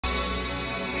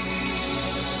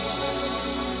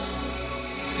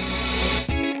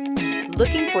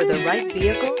Looking for the right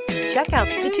vehicle? Check out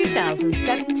the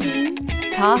 2017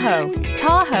 Tahoe.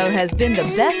 Tahoe has been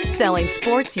the best-selling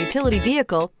sports utility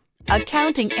vehicle,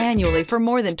 accounting annually for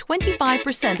more than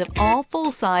 25% of all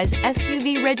full-size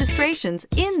SUV registrations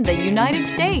in the United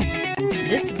States.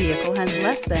 This vehicle has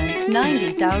less than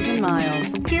 90,000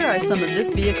 miles. Here are some of this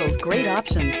vehicle's great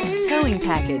options: towing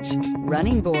package,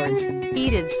 running boards,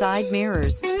 heated side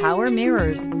mirrors, power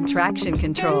mirrors, traction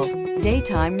control,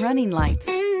 daytime running lights,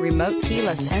 remote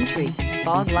keyless entry,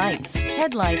 fog lights,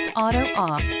 headlights auto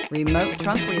off, remote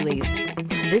trunk release.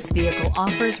 This vehicle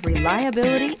offers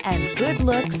reliability and good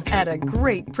looks at a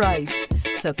great price.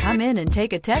 So come in and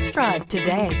take a test drive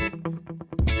today.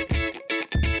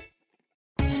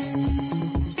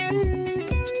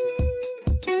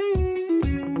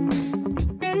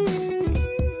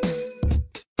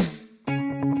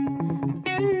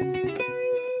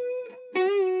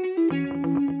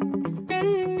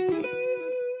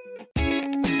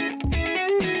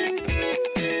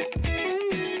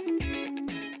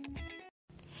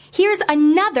 Here's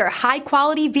another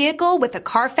high-quality vehicle with a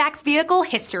Carfax Vehicle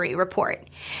History Report.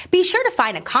 Be sure to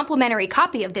find a complimentary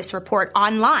copy of this report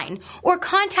online or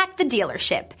contact the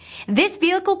dealership. This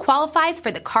vehicle qualifies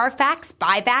for the Carfax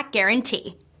Buyback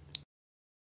Guarantee.